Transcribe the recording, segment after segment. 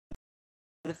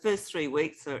the first 3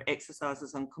 weeks are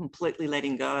exercises on completely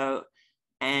letting go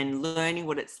and learning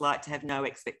what it's like to have no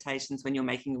expectations when you're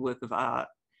making a work of art,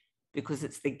 because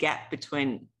it's the gap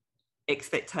between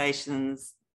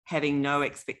expectations, having no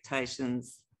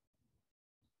expectations,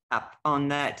 up on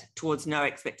that towards no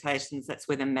expectations. That's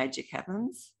where the magic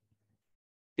happens.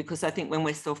 Because I think when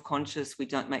we're self-conscious, we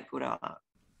don't make good art.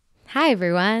 Hi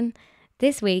everyone.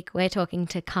 This week we're talking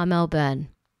to Carmel Byrne.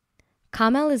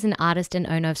 Carmel is an artist and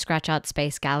owner of Scratch Art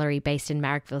Space Gallery based in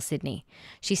Marrickville, Sydney.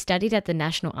 She studied at the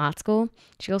National Art School.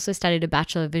 She also studied a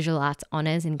Bachelor of Visual Arts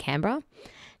honours in Canberra.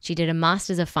 She did a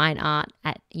Masters of Fine Art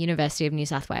at University of New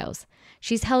South Wales.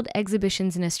 She's held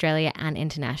exhibitions in Australia and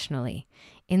internationally.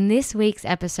 In this week's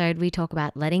episode, we talk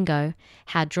about letting go,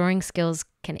 how drawing skills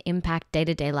can impact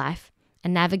day-to-day life,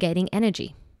 and navigating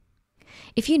energy.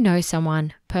 If you know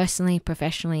someone personally,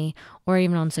 professionally, or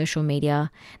even on social media,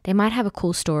 they might have a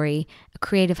cool story, a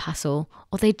creative hustle,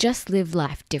 or they just live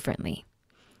life differently.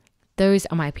 Those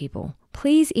are my people.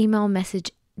 Please email, message,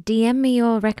 DM me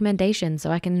your recommendations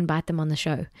so I can invite them on the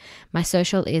show. My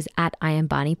social is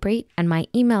 @IamBarneypreet and my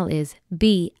email is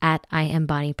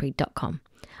b@IamBarneypreet.com.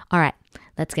 All right,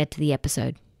 let's get to the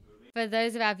episode. For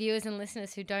those of our viewers and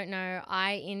listeners who don't know,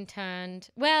 I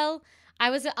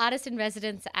was an artist in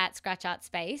residence at Scratch Art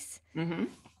Space,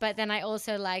 but then I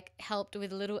also helped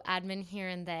with a little admin here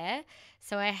and there.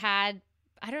 So I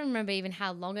don't remember even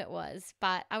how long it was,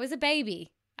 but I was a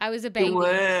baby. You were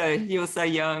so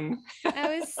young.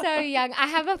 I was so young. I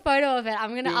have a photo of it.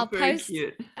 I'll post.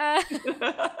 Cute.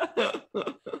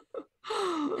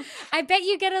 I bet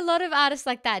you get a lot of artists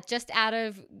like that just out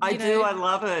of, I do. I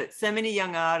love it. So many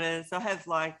young artists. I have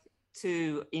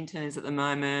 2 interns at the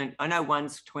moment. I know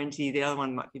one's 20, the other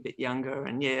one might be a bit younger,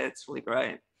 and yeah, it's really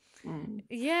great.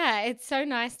 Yeah, it's so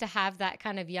nice to have that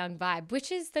kind of young vibe, which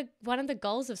is one of the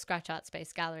goals of Scratch Art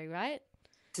Space Gallery, right?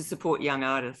 To support young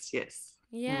artists, yes.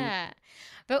 Yeah.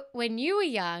 But when you were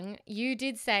young, you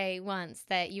did say once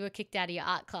that you were kicked out of your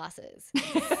art classes.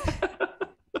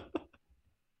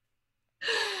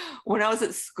 When I was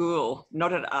at school,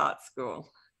 not at art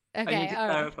school. Okay, I need to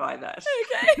clarify that.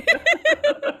 Okay.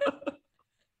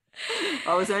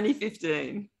 I was only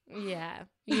 15. Yeah.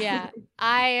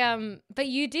 But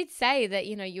you did say that,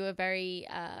 you were very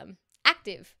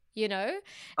active, I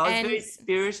was very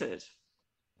spirited.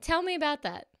 Tell me about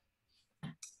that.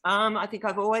 I think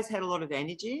I've always had a lot of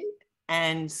energy,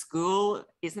 and school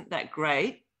isn't that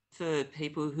great for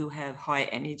people who have high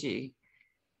energy,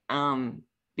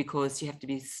 because you have to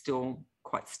be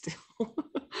quite still.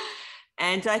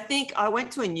 And I think I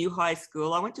went to a new high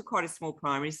school. I went to quite a small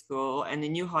primary school, and the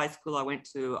new high school I went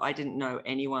to, I didn't know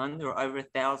anyone. There were over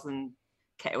 1,000.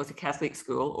 It was a Catholic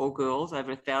school, all girls,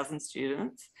 over 1,000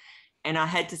 students. And I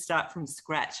had to start from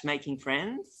scratch making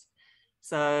friends.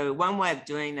 So one way of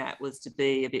doing that was to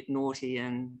be a bit naughty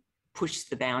and push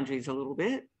the boundaries a little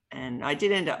bit. And I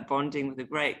did end up bonding with a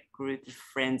great group of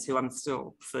friends who I'm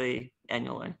still see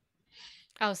annually.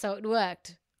 Oh, so it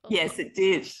worked. Yes, it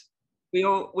did. We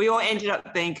all ended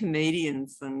up being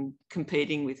comedians and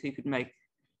competing with who could make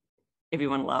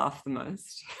everyone laugh the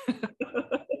most.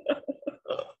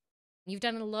 You've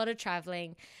done a lot of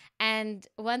traveling, and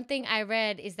one thing I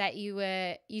read is that you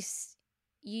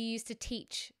used to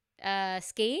teach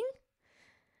skiing.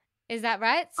 Is that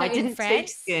right? So I didn't teach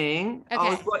skiing. Okay.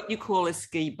 I was what you call a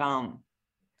ski bum.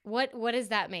 What does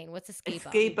that mean? What's a ski bum? A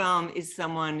ski bum is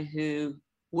someone who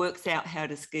works out how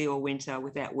to ski all winter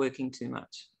without working too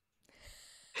much.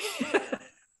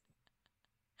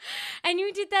 And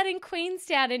you did that in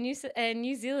Queenstown in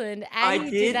New Zealand, and you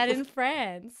did that in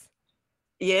France.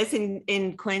 Yes,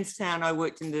 in Queenstown, I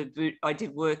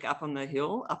did work up on the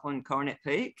hill, up on Coronet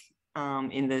Peak,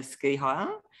 in the ski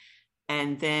hire,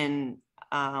 and then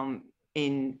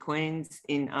in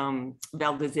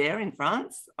Val d'Isère in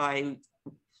France, I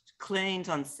cleaned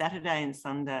on Saturday and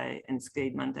Sunday and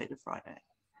skied Monday to Friday.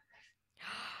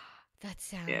 That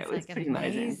sounds pretty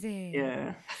amazing.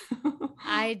 Yeah.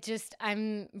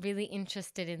 I'm really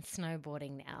interested in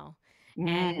snowboarding now.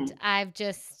 And I've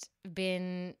just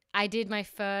I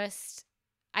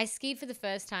skied for the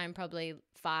first time probably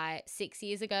 5-6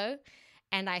 years ago,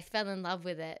 and I fell in love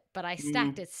with it, but I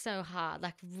stacked it so hard,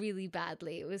 really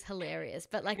badly. It was hilarious.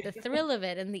 But the thrill of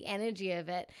it and the energy of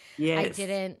it, yes.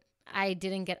 I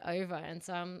didn't get over. And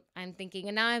so I'm thinking,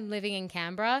 and now I'm living in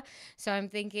Canberra, so I'm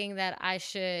thinking that I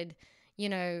should,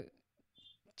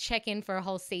 check in for a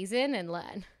whole season and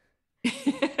learn.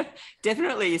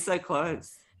 Definitely, you're so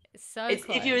close. Close.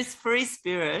 If you're a free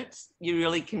spirit, you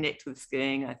really connect with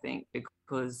skiing, I think,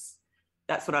 because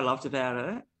that's what I loved about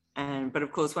it. But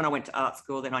of course, when I went to art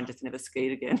school, then I just never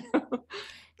skied again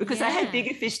because I had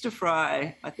bigger fish to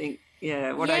fry, I think.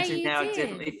 Yeah, what I Yeah, do you now did.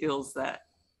 definitely feels that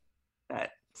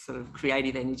sort of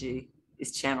creative energy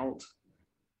is channeled.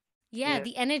 Yeah, Yeah,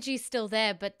 the energy's still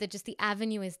there, but the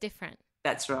avenue is different.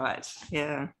 that's right.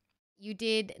 Yeah. You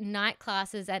did night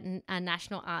classes at a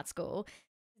National Art School.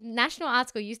 National Art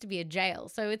School used to be a jail,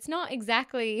 so it's not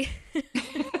exactly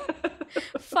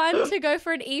fun to go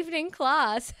for an evening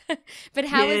class. But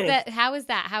how was Yes. that? How was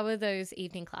that? How were those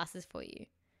evening classes for you?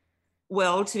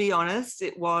 Well, to be honest,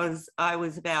 I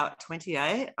was about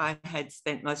 28. I had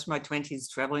spent most of my 20s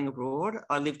traveling abroad.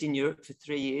 I lived in Europe for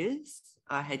 3 years.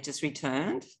 I had just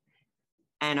returned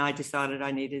and I decided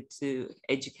I needed to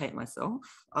educate myself.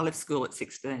 I left school at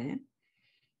 16.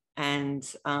 And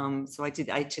so I did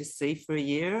HSC for a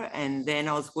year and then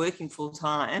I was working full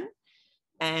time.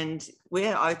 And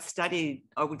where I studied,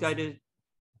 I would go to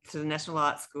the National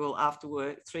Art School after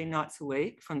work 3 nights a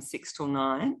week from 6 till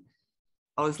 9.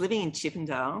 I was living in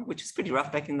Chippendale, which was pretty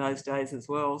rough back in those days as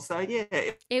well. So yeah,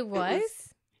 It it was,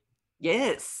 was?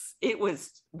 yes, it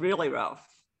was really rough.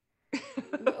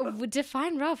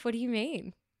 Define rough. What do you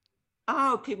mean?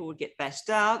 Oh, people would get bashed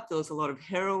up. There was a lot of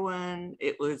heroin.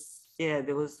 Yeah,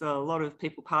 there was a lot of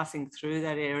people passing through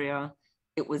that area.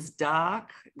 It was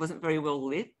dark. It wasn't very well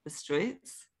lit, the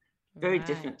streets. Very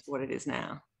different Right. to what it is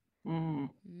now. Mm.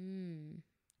 Mm.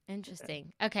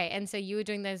 Interesting. Okay, and so you were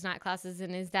doing those night classes,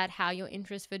 and is that how your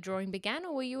interest for drawing began,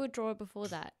 or were you a drawer before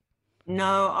that?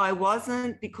 No, I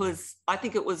wasn't because I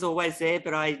think it was always there,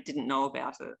 but I didn't know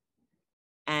about it.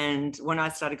 And when I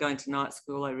started going to night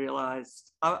school, I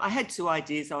realized I had two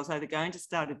ideas. I was either going to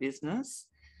start a business,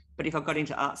 but if I got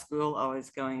into art school, I was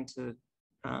going to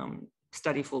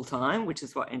study full time, which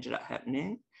is what ended up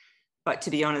happening. But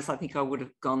to be honest, I think I would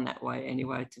have gone that way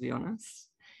anyway, to be honest.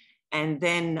 And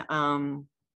then,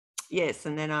 yes,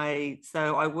 and then I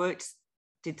worked,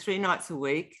 did 3 nights a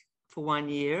week for 1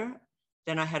 year.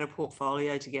 Then I had a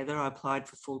portfolio together. I applied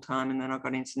for full time and then I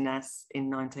got into NAS in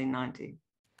 1990.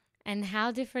 And how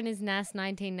different is NAS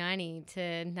 1990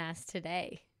 to NAS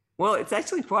today? Well, it's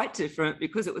actually quite different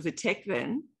because it was a tech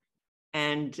then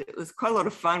and it was quite a lot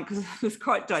of fun because it was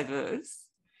quite diverse,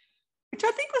 which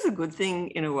I think was a good thing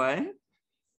in a way.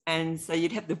 And so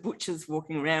you'd have the butchers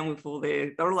walking around with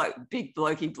they were like big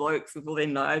blokey blokes with all their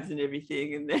knives and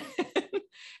everything. And then,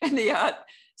 and the art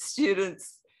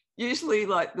students, usually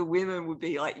like the women would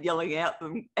be like yelling at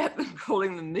them,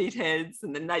 calling them meatheads,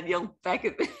 and then they'd yell back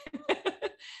at them.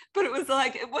 But it was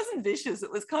like, it wasn't vicious.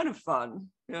 It was kind of fun.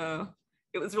 Yeah,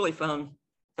 it was really fun.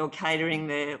 They were catering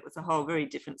there. It was a whole very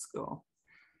different school.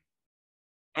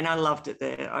 And I loved it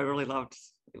there. I really loved it.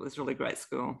 It was a really great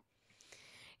school.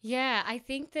 Yeah, I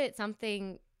think that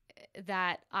something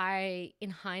that I,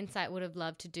 in hindsight, would have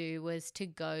loved to do was to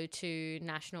go to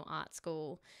National Art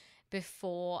School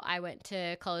before I went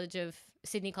to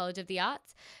Sydney College of the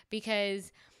Arts,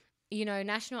 because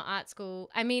National Art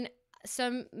School. I mean,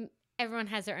 everyone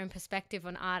has their own perspective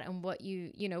on art and what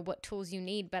tools you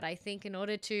need, but I think in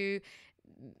order to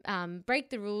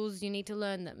break the rules, you need to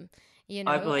learn them.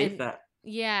 I believe And that.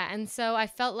 yeah, and so I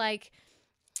felt like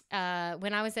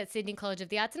when I was at Sydney College of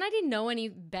the Arts, and I didn't know any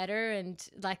better, and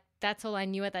like that's all I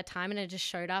knew at that time, and I just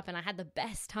showed up and I had the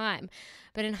best time.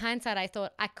 But in hindsight, I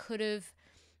thought I could have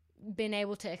been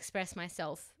able to express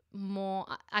myself more.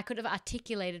 I could have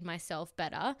articulated myself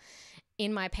better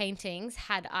in my paintings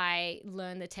had I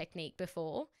learned the technique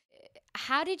before.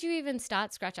 How did you even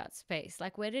start Scratch Art Space?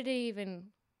 Like, where did it even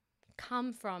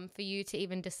come from for you to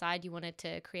even decide you wanted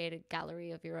to create a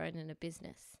gallery of your own and a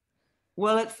business?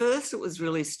 Well, at first it was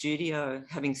really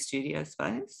having studio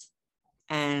space.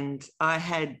 And I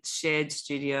had shared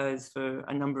studios for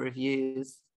a number of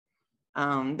years.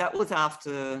 That was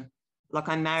after, like,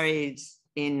 I married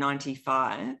in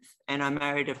 95 and I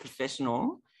married a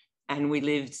professional and we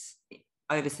lived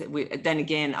overseas. Then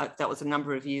again, that was a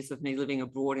number of years of me living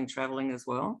abroad and traveling as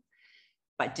well,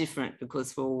 but different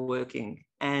because we were working.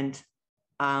 And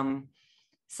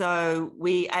so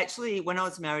we actually, when I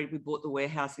was married, we bought the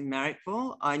warehouse in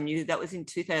Marrickville. I knew that was in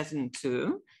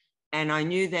 2002. And I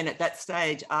knew then at that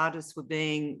stage, artists were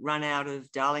being run out of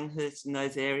Darlinghurst and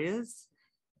those areas.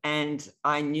 And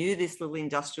I knew this little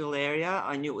industrial area.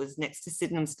 I knew it was next to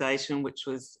Sydenham Station, which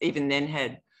was even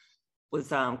then was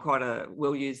quite a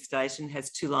well-used station,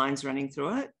 has 2 lines running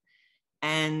through it.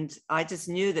 And I just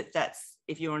knew that's,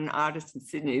 if you're an artist in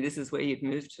Sydney, this is where you'd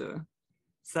move to.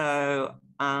 So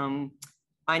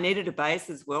I needed a base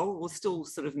as well. We're still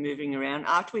sort of moving around.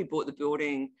 After we bought the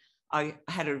building, I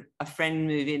had a friend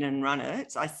move in and run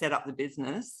it. I set up the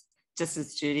business just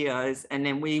as studios. And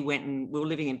then we were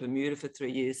living in Bermuda for 3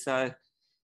 years. So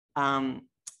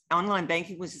online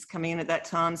banking was just coming in at that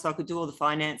time. So I could do all the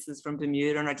finances from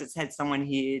Bermuda. And I just had someone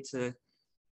here to,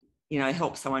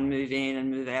 help someone move in and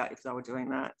move out if they were doing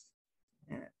that.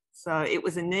 Yeah. So it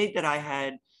was a need that I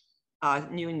had. I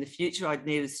knew in the future I'd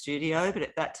need a studio, but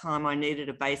at that time I needed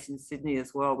a base in Sydney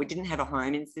as well. We didn't have a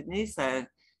home in Sydney, so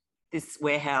this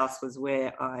warehouse was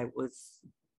where I'd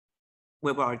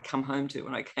come home to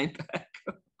when I came back.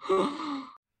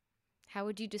 How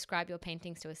would you describe your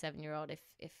paintings to a 7-year-old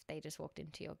if they just walked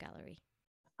into your gallery?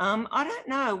 I don't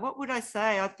know. What would I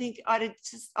say? I think I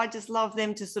just love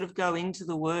them to sort of go into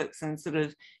the works and sort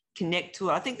of connect to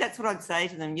it. I think that's what I'd say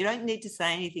to them. You don't need to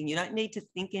say anything. You don't need to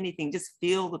think anything. Just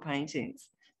feel the paintings,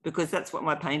 because that's what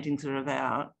my paintings are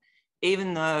about.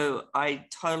 Even though I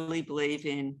totally believe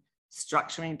in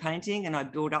structuring painting and I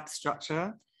build up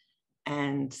structure,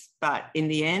 but in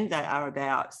the end, they are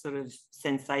about sort of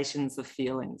sensations of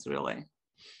feelings, really.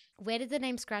 Where did the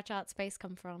name Scratch Art Space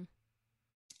come from?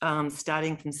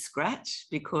 Starting from scratch,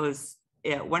 because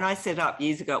when I set up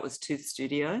years ago, it was 2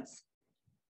 studios.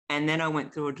 And then I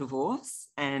went through a divorce,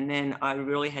 and then I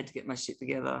really had to get my shit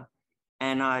together.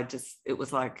 And it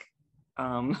was like,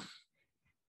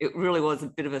 it really was a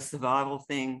bit of a survival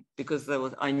thing, because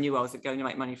I knew I was going to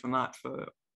make money from art.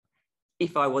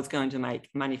 If I was going to make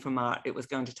money from art, it was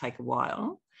going to take a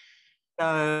while.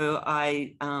 So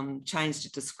I changed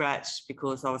it to Scratch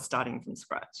because I was starting from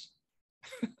scratch.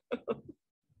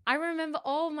 I remember,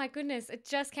 oh my goodness, it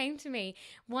just came to me.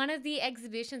 One of the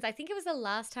exhibitions, I think it was the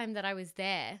last time that I was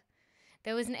there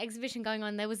was an exhibition going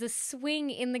on. There was a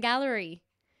swing in the gallery.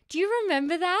 Do you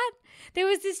remember that? There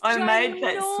was this I made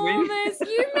that swing. You made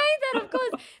that, of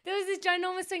course. There was this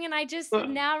ginormous swing, and I just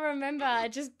now remember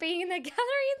just being in the gallery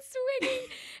and swinging.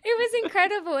 It was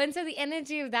incredible. And so the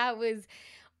energy of that was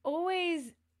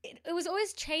always... It was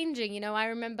always changing. I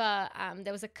remember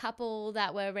there was a couple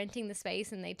that were renting the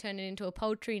space and they turned it into a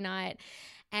poetry night.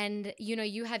 And,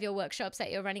 you have your workshops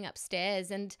that you're running upstairs.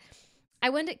 And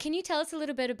I wonder, can you tell us a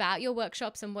little bit about your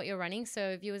workshops and what you're running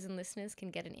so viewers and listeners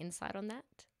can get an insight on that?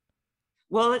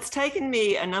 Well, it's taken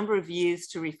me a number of years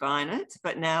to refine it,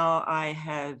 but now I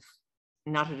have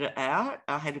nutted it out.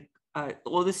 I had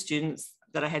all the students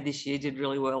that I had this year did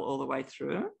really well all the way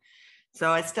through. So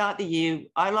I start the year,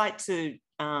 I like to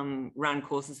run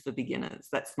courses for beginners.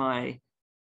 That's my,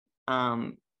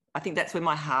 I think that's where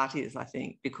my heart is,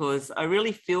 because I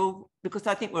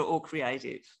think we're all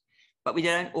creative, but we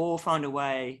don't all find a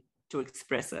way to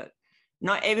express it.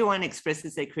 Not everyone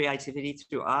expresses their creativity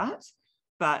through art,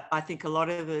 but I think a lot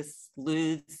of us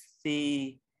lose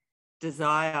the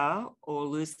desire or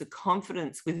lose the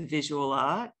confidence with visual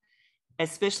art,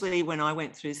 especially when I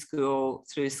went through school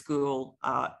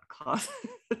art classes.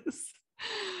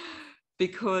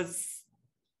 Because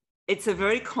it's a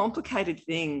very complicated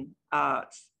thing,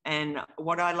 art. And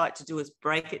what I like to do is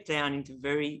break it down into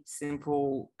very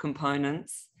simple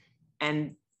components.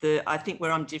 And I think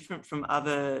where I'm different from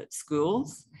other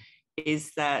schools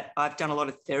is that I've done a lot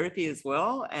of therapy as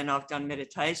well, and I've done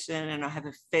meditation, and I have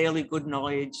a fairly good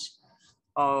knowledge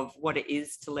of what it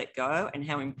is to let go and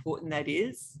how important that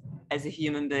is as a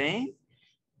human being.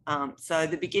 So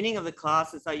the beginning of the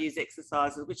classes, I use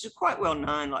exercises, which are quite well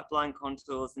known, like blind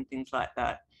contours and things like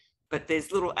that. But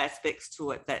there's little aspects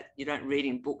to it that you don't read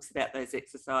in books about those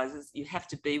exercises. You have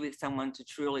to be with someone to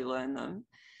truly learn them.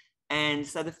 And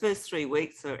so the first 3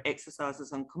 weeks are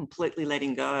exercises on completely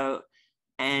letting go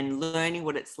and learning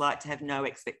what it's like to have no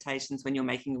expectations when you're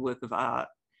making a work of art,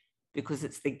 because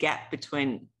it's the gap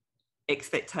between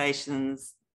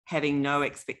expectations, having no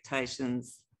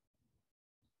expectations,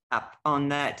 up on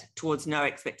that towards no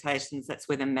expectations. That's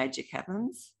where the magic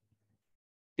happens.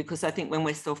 Because I think when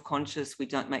we're self-conscious, we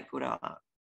don't make good art.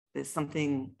 There's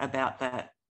something about that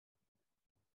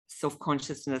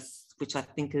self-consciousness, which I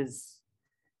think is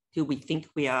who we think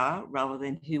we are rather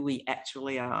than who we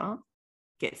actually are,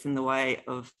 gets in the way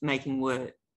of making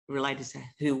work related to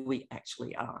who we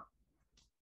actually are,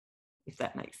 if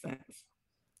that makes sense.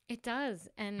 It does.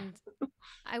 And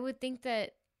I would think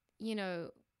that,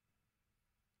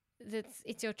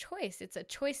 it's your choice. It's a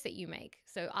choice that you make.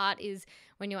 So art is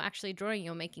when you're actually drawing,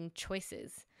 you're making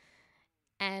choices.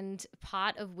 And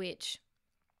part of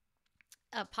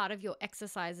your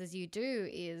exercises you do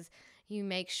is you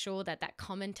make sure that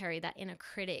commentary, that inner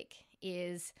critic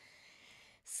is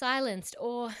silenced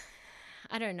or,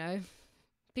 I don't know,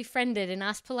 befriended and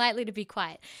asked politely to be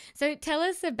quiet. So tell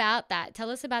us about that.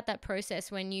 Tell us about that process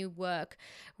when you work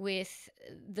with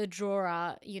the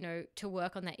drawer, to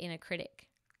work on that inner critic.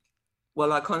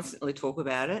 Well, I constantly talk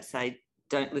about it, say,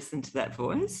 don't listen to that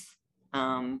voice.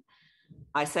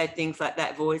 I say things like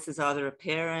that voice is either a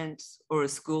parent or a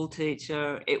school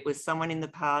teacher. It was someone in the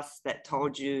past that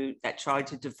tried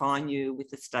to define you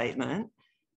with a statement,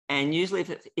 And usually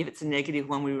if it's a negative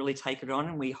one, we really take it on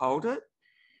and we hold it.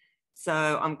 So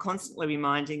I'm constantly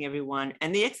reminding everyone,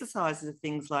 and the exercises are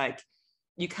things like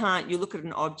you look at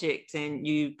an object and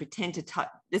you pretend to touch.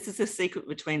 This is the secret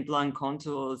between blind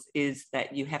contours, is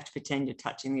that you have to pretend you're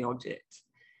touching the object.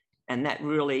 And that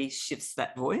really shifts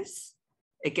that voice.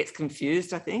 It gets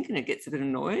confused, I think, and it gets a bit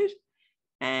annoyed.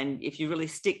 And if you really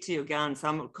stick to your guns, so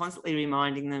I'm constantly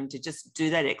reminding them to just do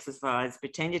that exercise,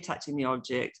 pretend you're touching the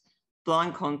object,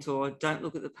 blind contour, don't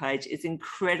look at the page. It's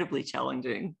incredibly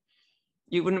challenging.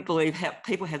 You wouldn't believe how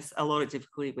people have a lot of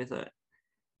difficulty with it.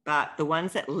 But the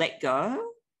ones that let go,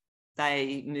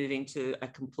 they move into a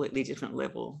completely different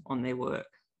level on their work.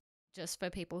 Just for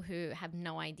people who have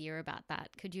no idea about that,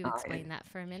 could you explain that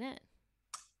for a minute?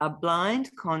 A blind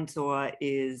contour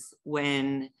is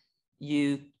when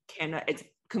it's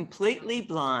completely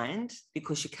blind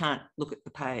because you can't look at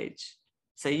the page.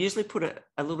 So you usually put it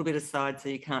a little bit aside so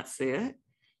you can't see it.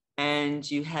 And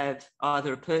you have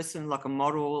either a person like a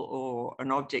model or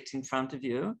an object in front of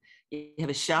you. You have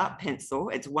a sharp pencil.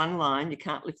 It's one line. You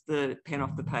can't lift the pen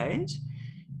off the page.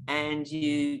 And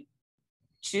you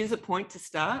choose a point to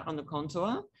start on the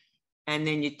contour, and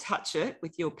then you touch it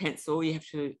with your pencil. You have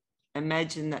to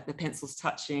imagine that the pencil's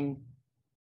touching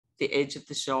the edge of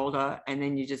the shoulder, and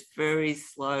then you just very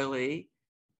slowly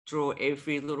draw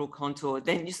every little contour.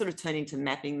 Then you sort of turn into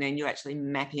mapping. Then you're actually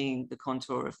mapping the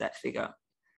contour of that figure.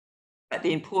 But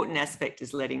the important aspect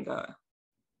is letting go.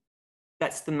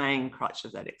 That's the main crutch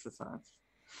of that exercise.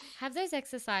 Have those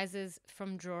exercises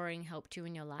from drawing helped you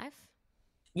in your life?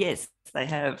 Yes, they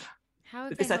have. How have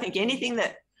because they I think helped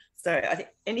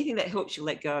anything that helps you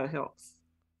let go helps.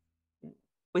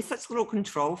 We're such little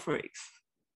control freaks.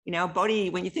 You know, our body,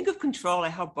 when you think of control,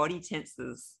 our body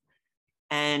tenses.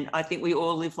 And I think we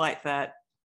all live like that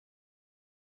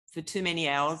for too many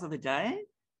hours of a day.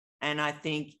 And I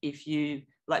think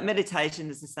like meditation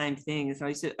is the same thing. So I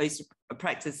used to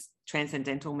practice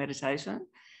transcendental meditation,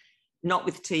 not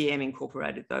with TM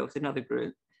incorporated though, with another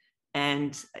group.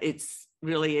 And it's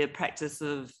really a practice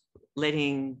of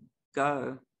letting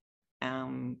go,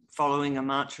 following a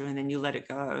mantra, and then you let it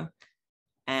go.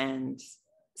 And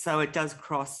so it does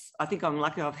cross. I think I'm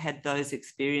lucky I've had those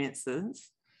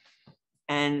experiences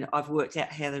and I've worked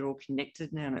out how they're all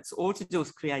connected now. And it's all to do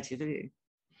with creativity.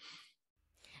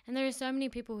 And there are so many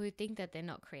people who think that they're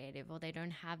not creative or they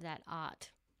don't have that art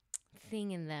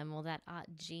thing in them or that art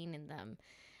gene in them.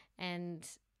 And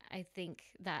I think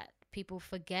that people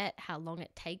forget how long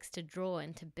it takes to draw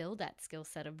and to build that skill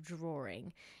set of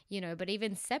drawing, but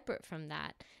even separate from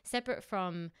that, separate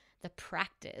from the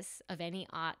practice of any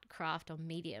art, craft or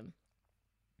medium,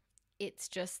 it's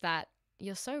just that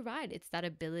you're so right. It's that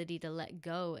ability to let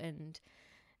go. And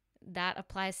that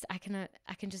applies to, I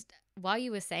can just, while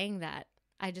you were saying that,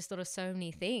 I just thought of so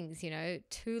many things,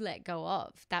 to let go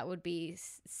of. That would be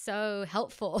so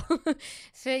helpful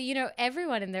for,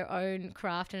 everyone in their own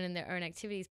craft and in their own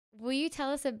activities. Will you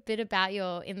tell us a bit about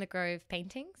your In the Grove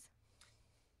paintings?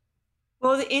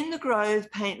 Well, the In the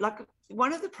Grove paint, like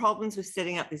one of the problems with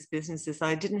setting up this business is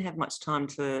I didn't have much time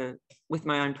with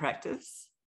my own practice.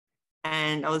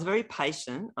 And I was very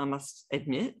patient, I must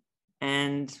admit.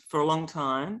 And for a long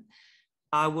time,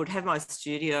 I would have my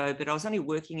studio, but I was only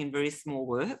working in very small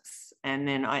works. And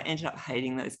then I ended up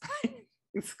hating those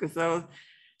paintings because they were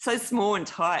so small and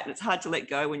tight. And it's hard to let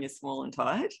go when you're small and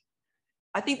tight.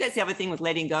 I think that's the other thing with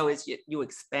letting go is you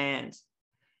expand.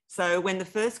 So when the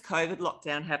first COVID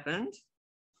lockdown happened,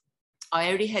 I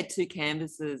already had 2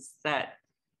 canvases that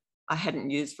I hadn't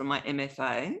used from my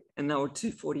MFA, and they were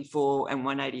 244 and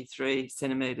 183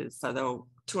 centimetres. So they were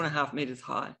 2.5 metres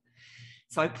high.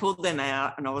 So I pulled them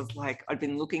out and I was like,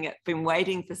 been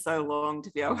waiting for so long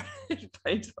to be able to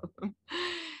paint on them.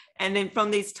 And then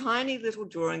from these tiny little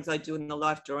drawings I do in the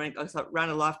life drawing, I run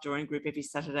a life drawing group every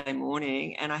Saturday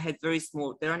morning, and I had very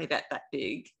small, they're only about that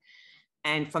big.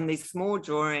 And from these small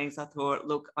drawings, I thought,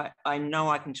 look, I know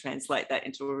I can translate that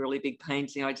into a really big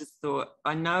painting. I just thought,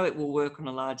 I know it will work on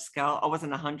a large scale. I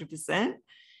wasn't 100%.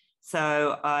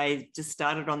 So I just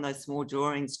started on those small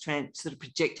drawings, sort of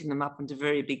projecting them up onto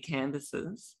very big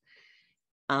canvases.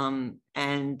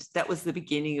 And that was the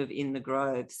beginning of In the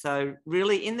Grove. So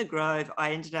really In the Grove,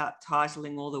 I ended up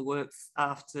titling all the works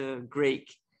after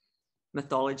Greek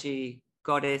mythology,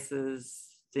 goddesses,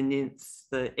 the nymphs,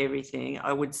 the everything.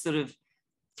 I would sort of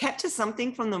capture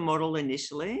something from the model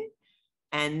initially.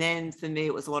 And then for me,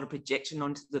 it was a lot of projection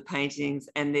onto the paintings,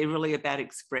 and they're really about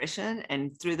expression.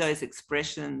 And through those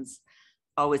expressions,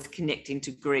 I was connecting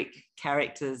to Greek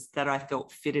characters that I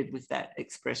felt fitted with that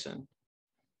expression.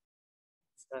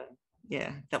 So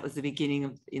yeah, that was the beginning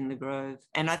of In the Grove.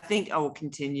 And I think I will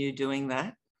continue doing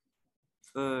that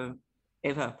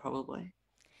forever, probably.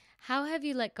 How have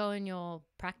you let go in your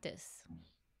practice?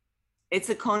 It's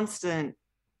a constant.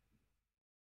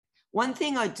 One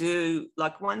thing I do,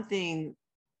 like one thing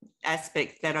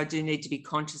aspect that I do need to be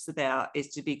conscious about is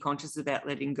to be conscious about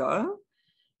letting go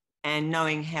and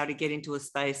knowing how to get into a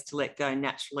space to let go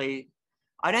naturally.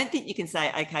 I don't think you can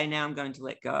say, okay, now I'm going to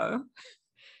let go.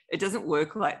 It doesn't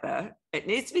work like that. It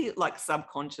needs to be like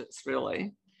subconscious,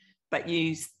 really. But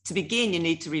to begin, you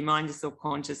need to remind yourself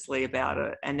consciously about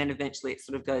it. And then eventually it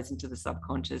sort of goes into the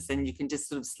subconscious and you can just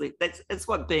sort of sleep. That's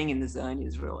what being in the zone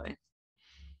is, really.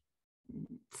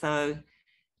 So,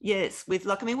 yes,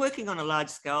 working on a large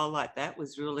scale like that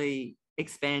was really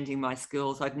expanding my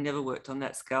skills. I'd never worked on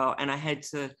that scale. And I had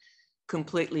to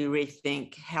completely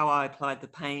rethink how I applied the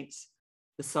paint,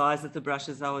 the size of the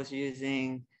brushes I was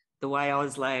using, the way I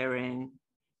was layering.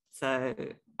 So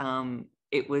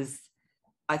it was,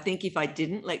 I think if I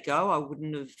didn't let go, I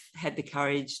wouldn't have had the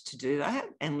courage to do that.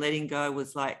 And letting go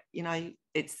was like, you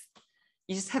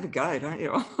just have a go, don't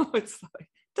you? It's like,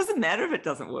 it doesn't matter if it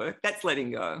doesn't work. That's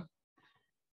letting go.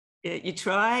 Yeah, you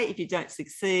try. If you don't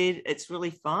succeed, it's really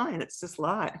fine. It's just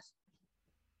life.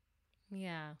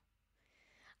 Yeah.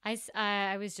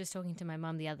 I was just talking to my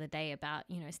mum the other day about,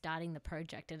 starting the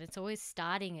project, and it's always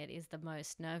starting it is the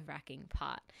most nerve-wracking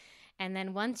part. And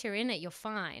then once you're in it, you're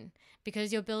fine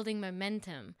because you're building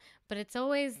momentum. But it's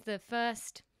always the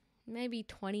first maybe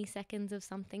 20 seconds of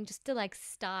something just to like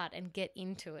start and get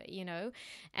into it,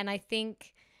 And I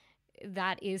think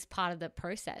that is part of the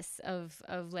process of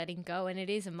letting go, and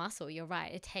it is a muscle. You're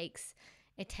right. It takes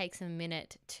a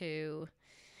minute to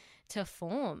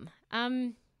form.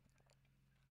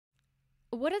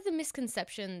 What are the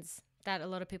misconceptions that a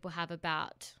lot of people have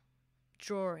about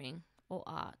drawing or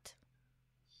art?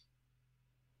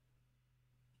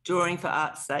 Drawing for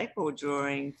art's sake or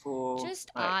drawing for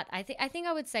Just art. I think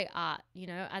I would say art.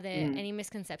 Are there Mm. any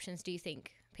misconceptions do you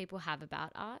think people have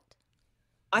about art?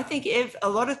 I think if a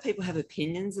lot of people have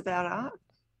opinions about art,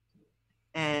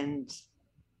 and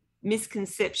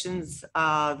misconceptions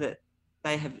are that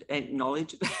they have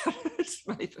knowledge about it,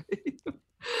 maybe.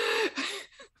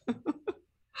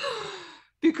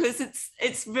 Because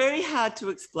it's very hard to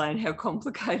explain how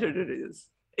complicated it is.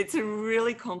 It's a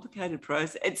really complicated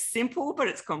process. It's simple, but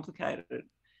it's complicated.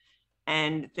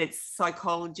 And that's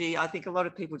psychology. I think a lot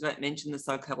of people don't mention the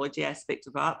psychology aspect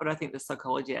of art, but I think the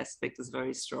psychology aspect is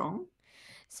very strong.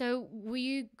 So will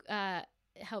you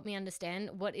help me understand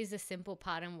what is the simple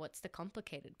part and what's the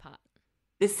complicated part?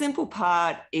 The simple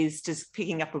part is just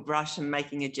picking up a brush and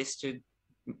making a gestured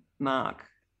mark.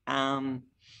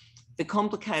 The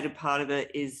complicated part of it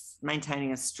is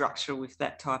maintaining a structure with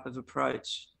that type of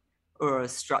approach, or a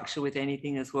structure with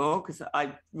anything as well, because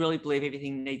I really believe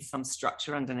everything needs some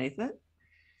structure underneath it.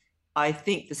 I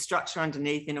think the structure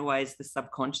underneath, in a way, is the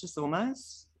subconscious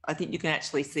almost. I think you can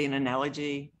actually see an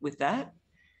analogy with that.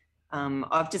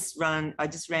 I just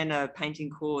ran a painting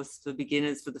course for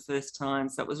beginners for the first time.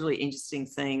 So it was really interesting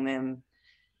seeing them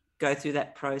go through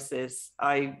that process.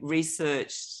 I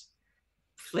researched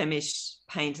Flemish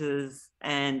painters,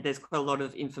 and there's quite a lot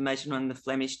of information on the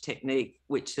Flemish technique,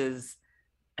 which is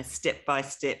a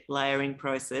step-by-step layering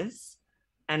process.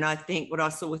 And I think what I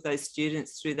saw with those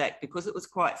students through that, because it was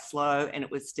quite slow and it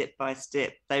was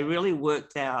step-by-step, they really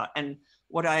worked out. And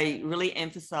what I really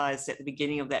emphasized at the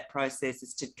beginning of that process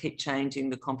is to keep changing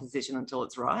the composition until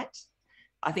it's right.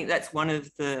 I think that's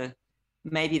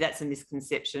maybe that's a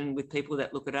misconception with people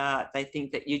that look at art. They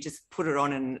think that you just put it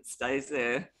on and it stays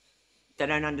there. They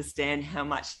don't understand how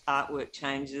much artwork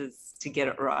changes to get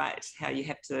it right, how you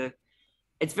have to,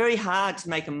 it's very hard to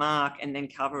make a mark and then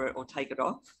cover it or take it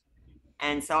off.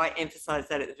 And so I emphasize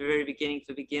that at the very beginning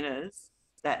for beginners,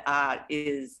 that art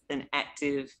is an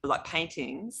active, like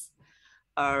paintings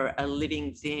are a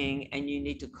living thing, and you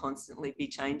need to constantly be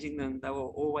changing them. They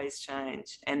will always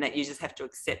change, and that you just have to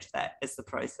accept that as the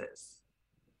process.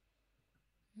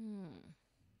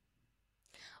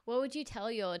 What would you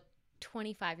tell your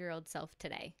 25-year-old self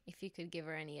today if you could give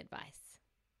her any advice?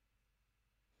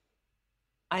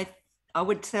 I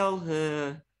would tell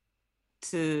her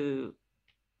to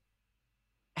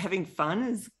having fun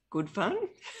is good fun,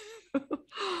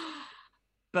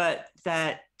 but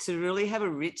that to really have a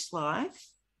rich life,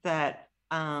 that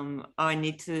I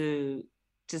need to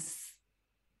just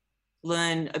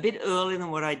learn a bit earlier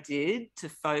than what I did to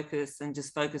focus and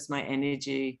just focus my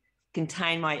energy,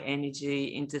 contain my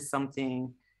energy into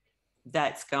something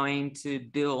that's going to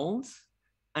build.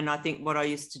 And I think what I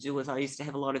used to do was I used to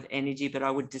have a lot of energy, but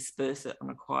I would disperse it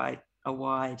on a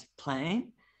wide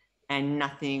plane, and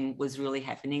nothing was really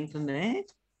happening for me.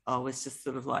 I was just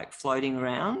sort of like floating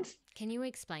around. Can you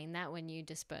explain that when you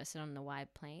disperse it on the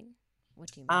wide plane?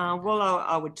 What do you mean by that? Well,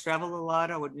 I would travel a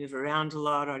lot. I would move around a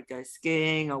lot. I'd go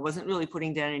skiing. I wasn't really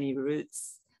putting down any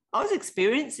roots. I was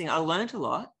experiencing. I learned a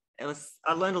lot.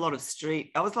 I learned a lot of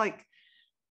street. I was like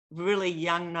really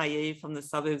young, naive from the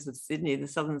suburbs of Sydney, the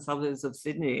southern suburbs of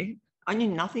Sydney. I knew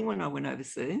nothing when I went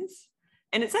overseas.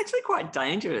 And it's actually quite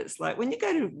dangerous. Like when you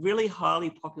go to really highly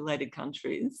populated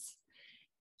countries,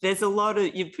 there's a lot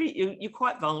of, you're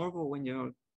quite vulnerable when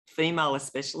you're female,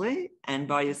 especially, and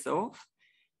by yourself,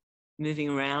 moving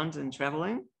around and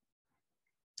traveling.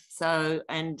 So,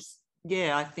 and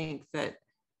yeah, I think that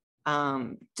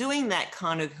doing that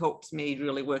kind of helped me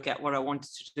really work out what I wanted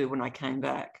to do when I came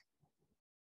back.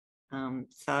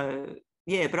 So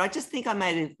yeah, but I just think I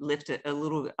may have left it a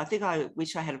little. I think I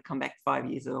wish I had come back 5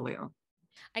 years earlier.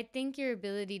 I think your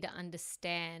ability to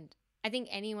understand, I think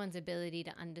anyone's ability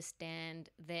to understand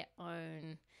their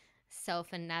own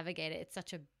self and navigate it, it's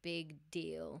such a big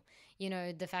deal. You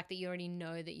know, the fact that you already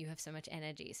know that you have so much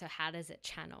energy. So how does it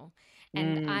channel?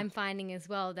 And I'm finding as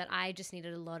well that I just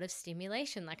needed a lot of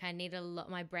stimulation. Like I need a lot,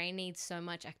 my brain needs so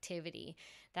much activity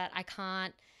that I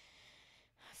can't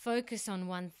focus on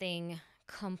one thing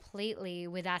completely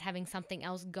without having something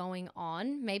else going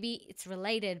on. Maybe it's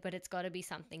related, but it's got to be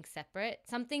something separate.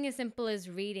 Something as simple as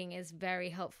reading is very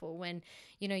helpful when,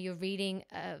 you know, you're reading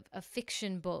a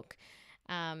fiction book.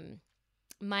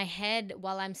 My head,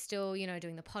 while I'm still, you know,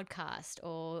 doing the podcast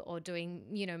or doing,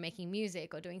 you know, making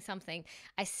music or doing something,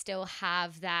 I still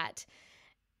have that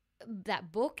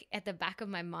book at the back of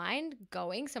my mind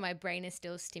going, so my brain is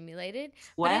still stimulated.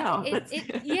 Wow. But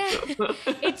yeah,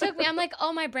 it took me, I'm like,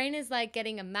 oh, my brain is like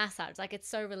getting a massage. Like it's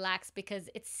so relaxed because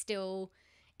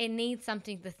it needs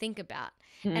something to think about.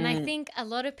 And I think a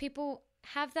lot of people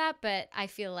have that, but I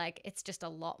feel like it's just a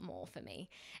lot more for me.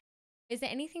 Is there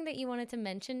anything that you wanted to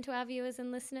mention to our viewers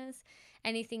and listeners?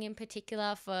 Anything in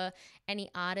particular for any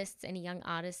artists, any young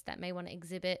artists that may want to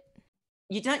exhibit?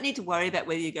 You don't need to worry about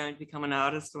whether you're going to become an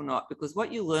artist or not, because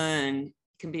what you learn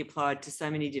can be applied to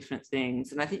so many different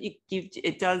things. And I think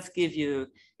it does give you,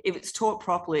 if it's taught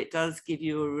properly, it does give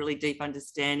you a really deep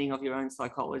understanding of your own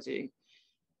psychology.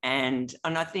 And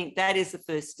I think that is the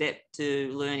first step to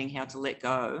learning how to let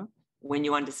go when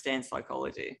you understand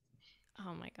psychology.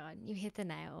 Oh my God, you hit the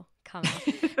nail, Carmel.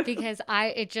 Because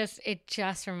it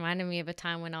just reminded me of a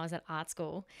time when I was at art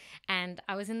school and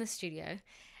I was in the studio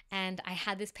and I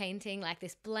had this painting, like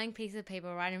this blank piece of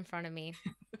paper right in front of me.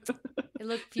 It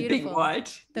looked beautiful.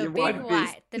 The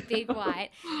big white.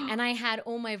 And I had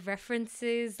all my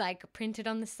references like printed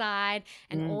on the side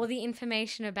and all the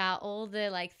information about all the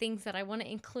like things that I want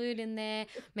to include in there,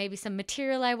 maybe some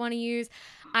material I want to use.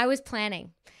 I was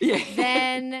planning. Yeah.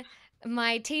 Then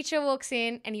my teacher walks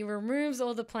in and he removes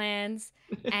all the plans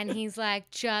and he's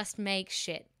like, just make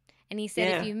shit. And he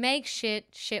said, if you make shit,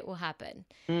 shit will happen.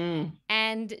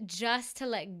 And just to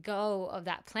let go of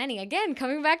that planning, again,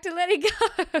 coming back to letting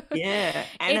go. Yeah.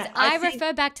 And I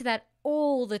refer back to that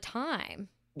all the time.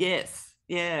 Yes.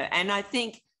 Yeah. And I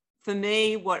think for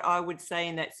me, what I would say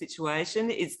in that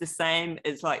situation is the same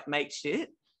as like make shit.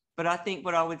 But I think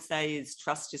what I would say is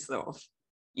trust yourself.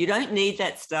 You don't need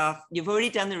that stuff. You've already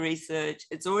done the research.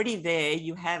 It's already there.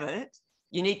 You have it.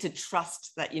 You need to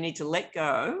trust that. You need to let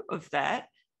go of that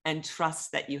and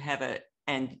trust that you have it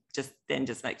and just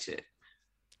make shit.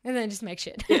 And then just make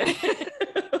shit. Yeah.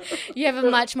 You have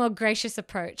a much more gracious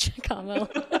approach, Carmel.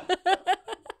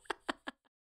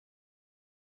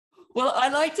 Well, I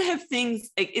like to have things,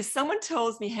 if someone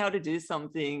tells me how to do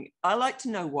something, I like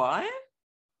to know why.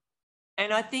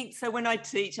 And I think, so when I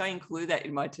teach, I include that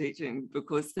in my teaching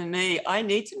because for me, I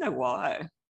need to know why.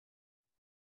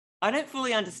 I don't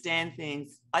fully understand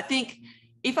things. I think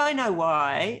if I know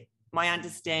why, my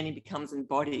understanding becomes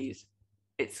embodied.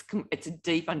 It's a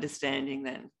deep understanding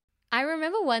then. I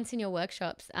remember once in your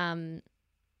workshops,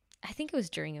 I think it was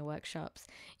during your workshops,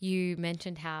 you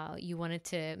mentioned how you wanted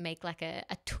to make like a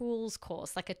tools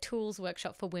course, like a tools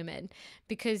workshop for women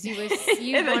because you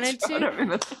wanted to. I don't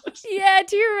remember that. Yeah,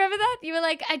 do you remember that? You were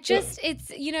like, it's,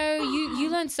 you know, you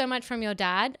learned so much from your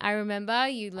dad. I remember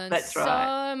you learned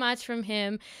so much from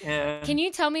him. Yeah. Can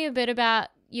you tell me a bit about,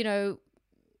 you know,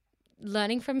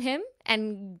 learning from him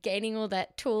and gaining all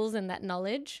that tools and that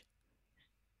knowledge?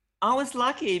 I was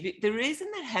lucky. The reason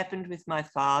that happened with my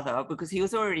father, because he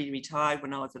was already retired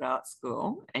when I was at art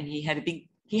school and he had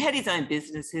his own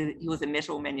business. He was a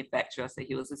metal manufacturer, so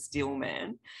he was a steel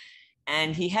man.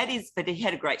 And he had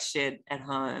a great shed at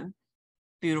home,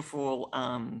 beautiful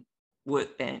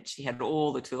workbench. He had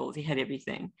all the tools, he had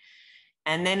everything.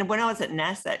 And then when I was at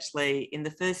NAS, actually, in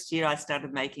the first year, I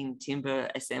started making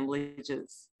timber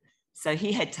assemblages. So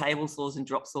he had table saws and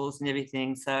drop saws and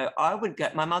everything. So I would go,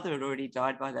 my mother had already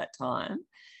died by that time.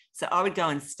 So I would go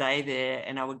and stay there,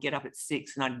 and I would get up at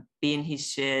 6 and I'd be in his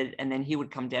shed, and then he would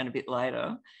come down a bit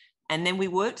later. And then we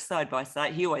worked side by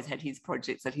side. He always had his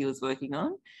projects that he was working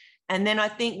on. And then I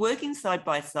think working side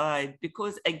by side,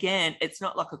 because again, it's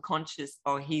not like a conscious,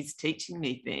 oh, he's teaching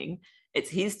me thing. It's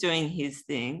he's doing his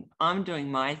thing. I'm doing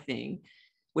my thing.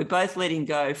 We're both letting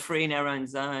go, free in our own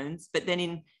zones. But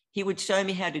then he would show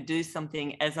me how to do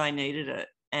something as I needed it.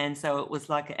 And so it was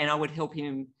like, and I would help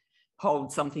him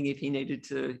hold something if he needed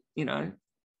to,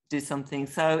 do something.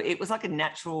 So it was like a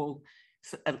natural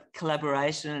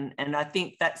collaboration. And I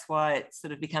think that's why it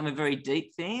sort of became a very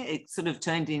deep thing. It sort of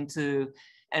turned into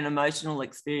an emotional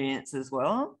experience as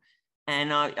well.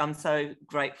 And I'm so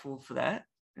grateful for that.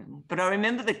 But I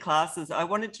remember the classes, I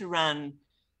wanted to run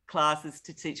classes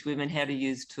to teach women how to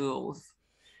use tools.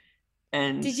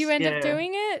 And did you end up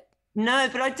doing it? No,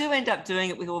 but I do end up doing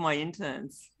it with all my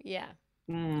interns. Yeah.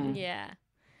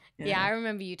 Yeah, I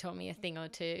remember you taught me a thing or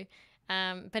two.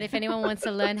 But if anyone wants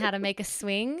to learn how to make a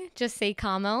swing, just see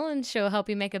Carmel and she'll help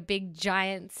you make a big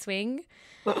giant swing.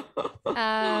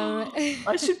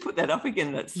 I should put that up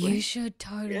again. That swing. You should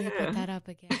totally put that up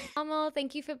again. Carmel,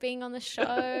 thank you for being on the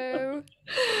show.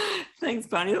 Thanks,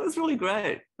 Bunny. That was really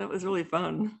great. That was really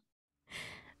fun.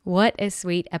 What a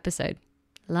sweet episode.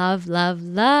 Love, love,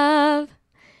 love.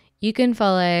 You can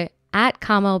follow at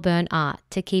Carmel Byrne Art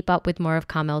to keep up with more of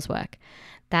Carmel's work.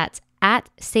 That's at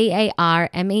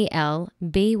CarmelByrneArt.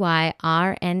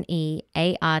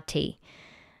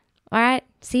 All right,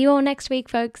 see you all next week,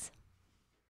 folks.